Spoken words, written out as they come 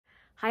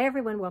Hi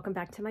everyone, welcome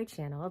back to my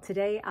channel.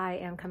 Today I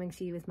am coming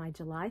to you with my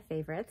July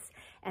favorites,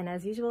 and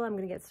as usual I'm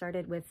going to get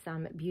started with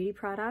some beauty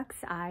products.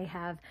 I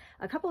have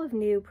a couple of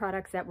new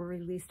products that were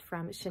released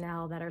from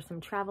Chanel that are some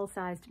travel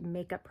sized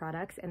makeup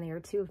products, and they are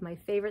two of my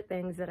favorite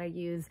things that I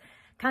use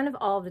kind of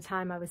all the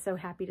time. I was so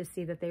happy to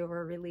see that they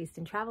were released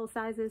in travel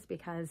sizes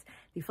because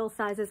the full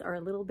sizes are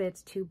a little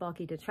bit too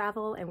bulky to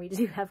travel, and we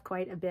do have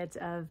quite a bit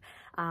of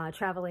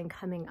traveling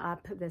coming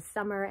up this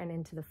summer and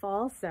into the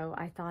fall, so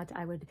I thought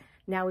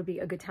now would be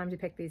a good time to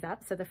pick these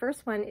up. So the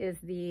first one is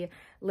the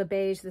Les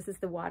Beiges. This is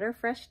the Water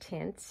Fresh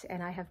Tint,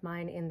 and I have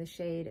mine in the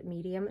shade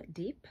Medium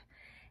Deep.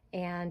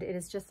 And it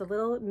is just a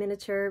little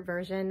miniature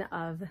version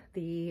of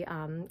the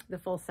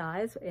full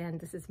size, and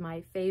this is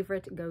my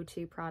favorite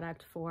go-to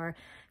product for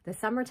the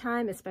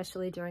summertime,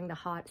 especially during the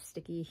hot,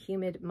 sticky,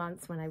 humid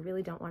months when I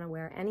really don't want to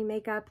wear any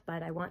makeup,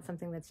 but I want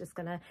something that's just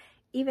gonna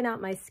even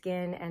out my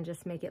skin and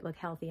just make it look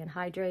healthy and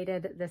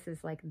hydrated. This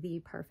is like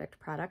the perfect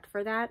product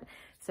for that.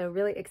 So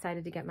really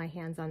excited to get my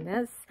hands on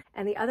this.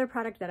 And the other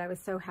product that I was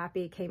so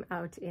happy came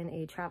out in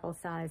a travel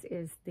size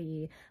is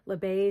the Les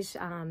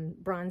Beiges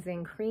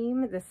Bronzing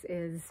Cream. This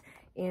is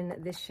in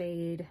the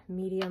shade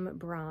Medium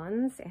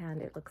Bronze,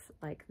 and it looks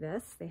like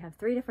this. They have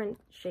 3 different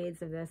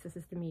shades of this. This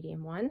is the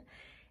medium one,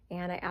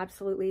 and I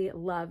absolutely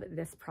love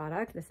this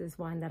product. This is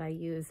one that I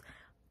use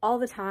all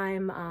the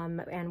time,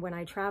 and when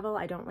I travel,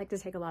 I don't like to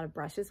take a lot of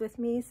brushes with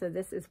me, so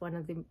this is one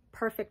of the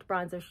perfect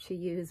bronzers to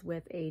use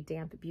with a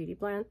damp beauty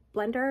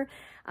blender.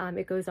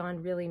 It goes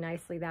on really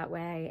nicely that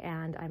way,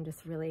 and I'm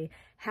just really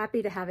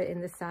happy to have it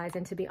in this size.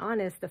 And to be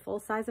honest, the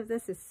full size of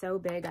this is so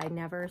big, I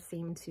never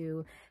seem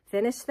to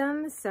finish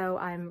them, so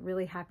I'm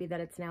really happy that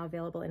it's now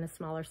available in a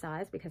smaller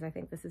size because I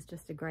think this is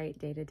just a great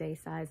day-to-day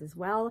size as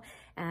well.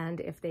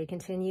 And if they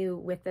continue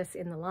with this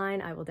in the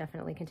line, I will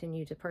definitely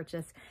continue to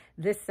purchase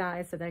this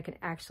size so that I can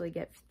actually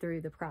get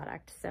through the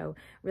product. So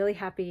really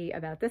happy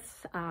about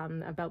this,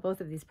 about both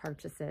of these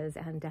purchases,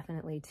 and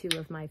definitely 2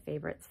 of my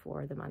favorites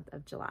for the month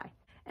of July.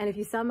 And if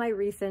you saw my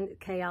recent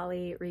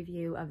Kayali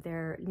review of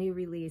their new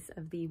release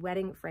of the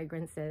wedding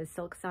fragrances,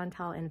 Silk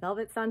Santal and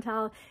Velvet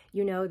Santal,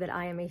 you know that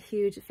I am a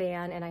huge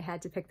fan and I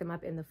had to pick them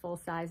up in the full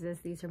sizes.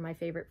 These are my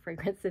favorite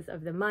fragrances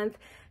of the month.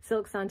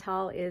 Silk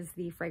Santal is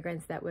the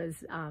fragrance that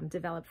was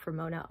developed for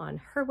Mona on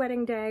her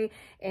wedding day,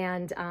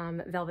 and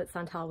Velvet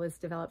Santal was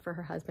developed for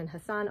her husband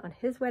Hassan on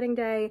his wedding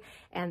day.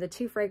 And the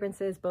 2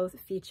 fragrances both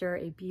feature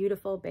a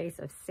beautiful base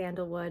of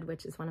sandalwood,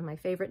 which is one of my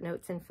favorite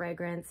notes in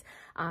fragrance.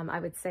 I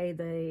would say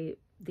the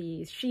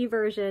she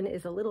version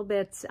is a little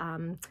bit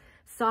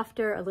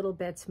softer, a little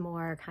bit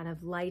more kind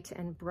of light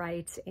and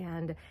bright,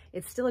 and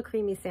it's still a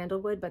creamy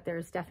sandalwood, but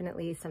there's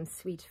definitely some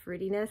sweet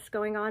fruitiness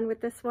going on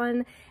with this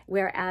one,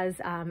 whereas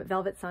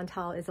Velvet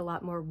Santal is a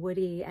lot more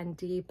woody and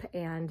deep,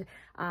 and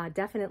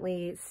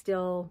definitely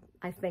still,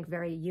 I think,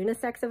 very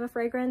unisex of a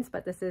fragrance,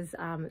 but this is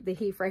the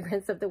he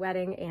fragrance of the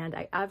wedding, and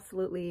I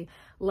absolutely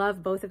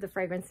love both of the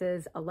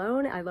fragrances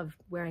alone. I love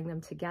wearing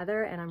them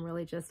together, and I'm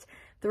really just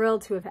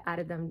thrilled to have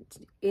added them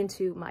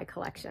into my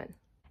collection.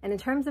 And in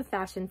terms of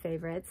fashion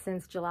favorites,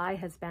 since July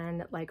has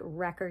been like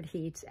record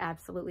heat,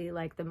 absolutely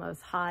like the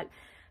most hot,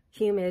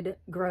 humid,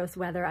 gross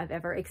weather I've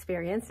ever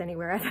experienced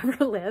anywhere I've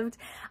ever lived,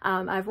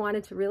 I've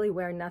wanted to really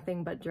wear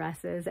nothing but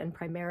dresses, and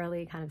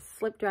primarily kind of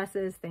slip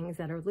dresses, things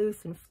that are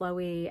loose and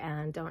flowy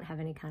and don't have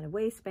any kind of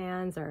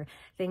waistbands or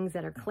things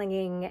that are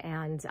clinging,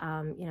 and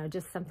you know,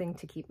 just something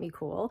to keep me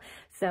cool.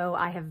 So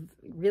I have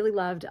really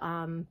loved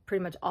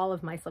pretty much all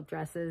of my slip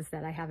dresses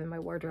that I have in my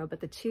wardrobe,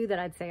 but the 2 that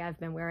I'd say I've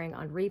been wearing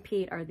on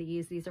repeat are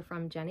these. These are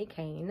from Jenni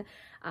Kayne,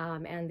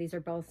 and these are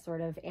both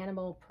sort of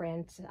animal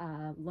print,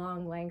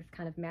 long length,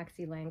 kind of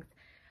maxi length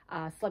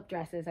slip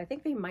dresses. I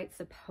think they might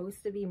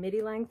supposed to be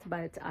midi length,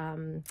 but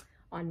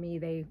on me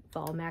they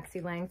fall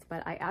maxi length,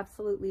 but I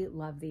absolutely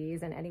love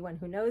these, and anyone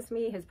who knows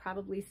me has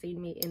probably seen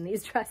me in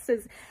these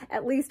dresses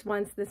at least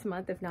once this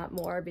month, if not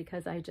more,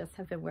 because I just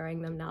have been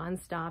wearing them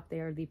nonstop. They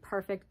are the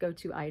perfect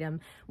go-to item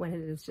when it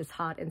is just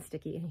hot and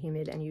sticky and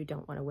humid and you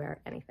don't want to wear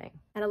anything.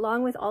 And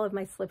along with all of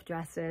my slip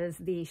dresses,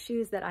 the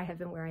shoes that I have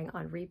been wearing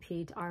on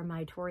repeat are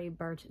my Tory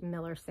Burch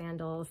Miller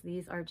sandals.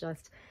 These are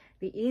just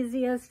the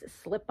easiest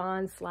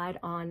slip-on,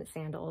 slide-on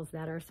sandals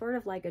that are sort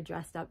of like a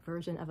dressed-up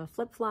version of a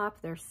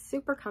flip-flop. They're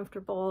super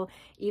comfortable,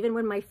 even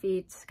when my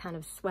feet kind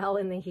of swell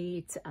in the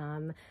heat.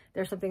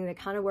 They're something that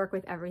kind of work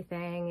with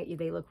everything.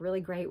 They look really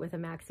great with a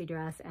maxi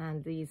dress,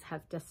 and these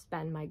have just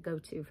been my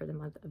go-to for the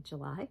month of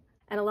July.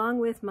 And along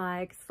with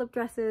my slip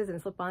dresses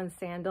and slip-on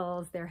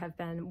sandals, there have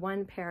been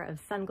 1 pair of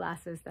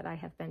sunglasses that I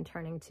have been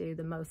turning to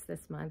the most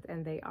this month,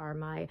 and they are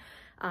my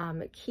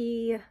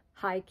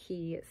high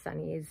key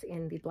sunnies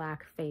in the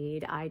black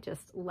fade. I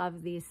just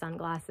love these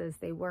sunglasses.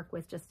 They work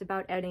with just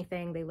about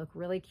anything. They look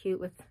really cute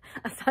with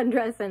a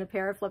sundress and a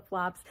pair of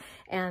flip-flops,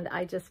 and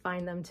I just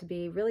find them to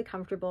be really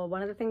comfortable.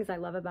 One of the things I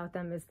love about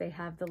them is they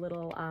have the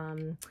little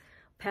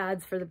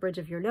pads for the bridge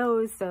of your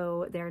nose,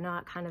 so they're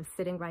not kind of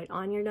sitting right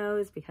on your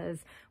nose,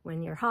 because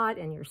when you're hot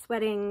and you're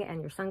sweating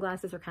and your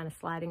sunglasses are kind of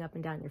sliding up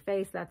and down your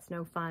face, that's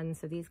no fun.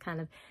 So these kind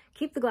of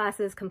keep the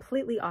glasses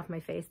completely off my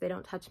face. They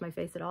don't touch my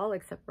face at all,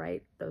 except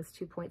right those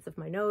 2 points of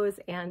my nose,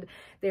 and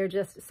they're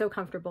just so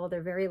comfortable.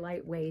 They're very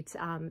lightweight,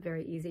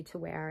 very easy to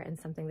wear, and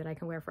something that I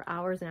can wear for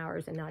hours and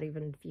hours and not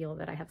even feel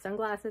that I have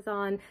sunglasses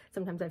on.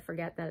 Sometimes I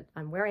forget that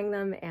I'm wearing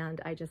them, and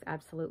I just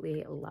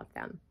absolutely love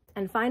them.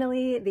 And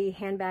finally, the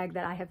handbag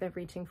that I have been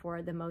reaching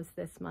for the most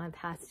this month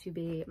has to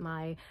be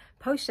my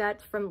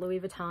Pochette from Louis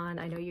Vuitton.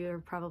 I know you're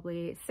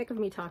probably sick of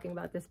me talking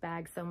about this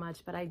bag so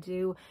much, but I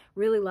do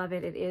really love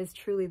it. It is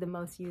truly the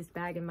most used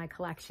bag in my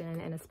collection,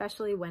 and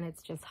especially when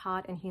it's just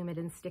hot and humid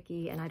and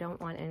sticky and I don't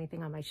want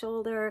anything on my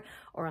shoulder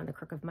or on the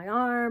crook of my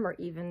arm or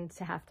even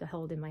to have to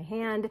hold in my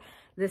hand.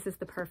 This is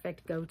the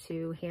perfect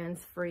go-to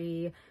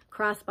hands-free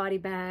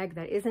crossbody bag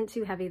that isn't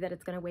too heavy that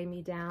it's going to weigh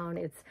me down.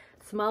 It's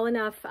small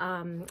enough,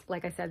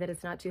 like I said, that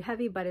it's not too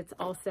heavy, but it's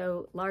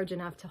also large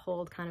enough to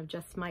hold kind of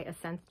just my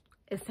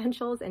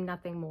essentials and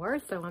nothing more,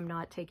 so I'm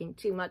not taking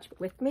too much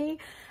with me.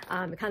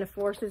 It kind of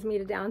forces me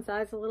to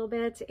downsize a little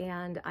bit,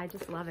 and I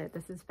just love it.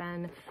 This has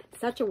been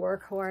such a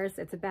workhorse.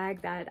 It's a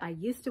bag that I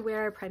used to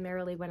wear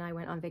primarily when I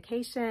went on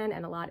vacation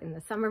and a lot in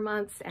the summer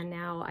months, and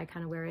now I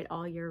kind of wear it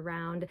all year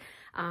round.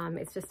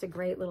 It's just a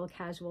great little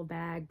casual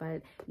bag,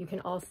 but you can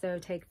also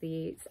take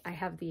I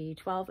have the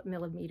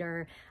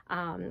 12mm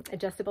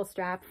adjustable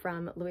strap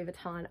from Louis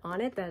Vuitton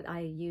on it that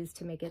I use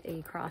to make it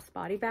a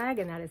crossbody bag,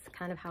 and that is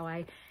kind of how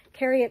I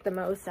carry it the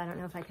most. I don't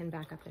know if I can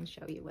back up and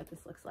show you what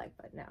this looks like,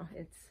 but no,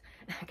 it's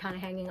kind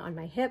of hanging on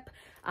my hip,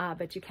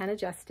 but you can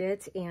adjust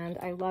it, and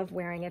I love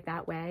wearing it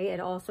that way.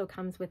 It also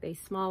comes with a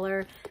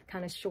smaller,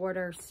 kind of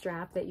shorter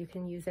strap that you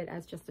can use it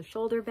as just a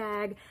shoulder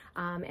bag,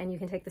 and you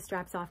can take the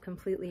straps off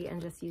completely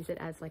and just use it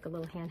as like a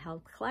little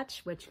handheld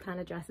clutch, which kind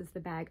of dresses the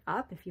bag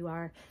up if you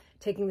are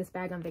taking this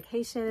bag on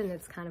vacation and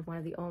it's kind of one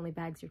of the only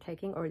bags you're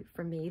taking, or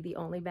for me, the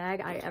only bag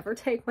I ever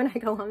take when I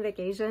go on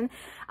vacation.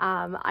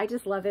 I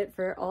just love it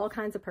for all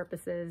kinds of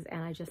purposes,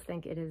 and I just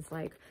think it is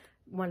like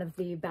one of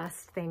the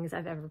best things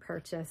I've ever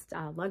purchased,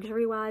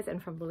 luxury-wise,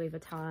 and from Louis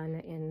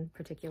Vuitton in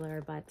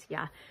particular. But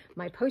yeah,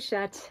 my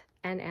Pochette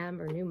NM,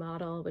 or new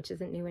model, which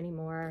isn't new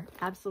anymore,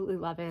 absolutely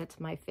love it.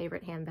 My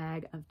favorite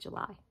handbag of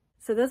July.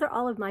 So those are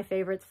all of my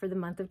favorites for the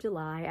month of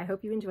July. I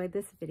hope you enjoyed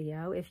this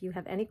video. If you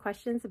have any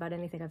questions about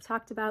anything I've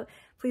talked about,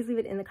 please leave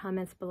it in the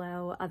comments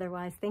below.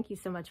 Otherwise, thank you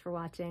so much for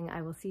watching.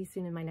 I will see you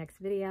soon in my next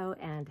video,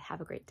 and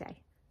have a great day.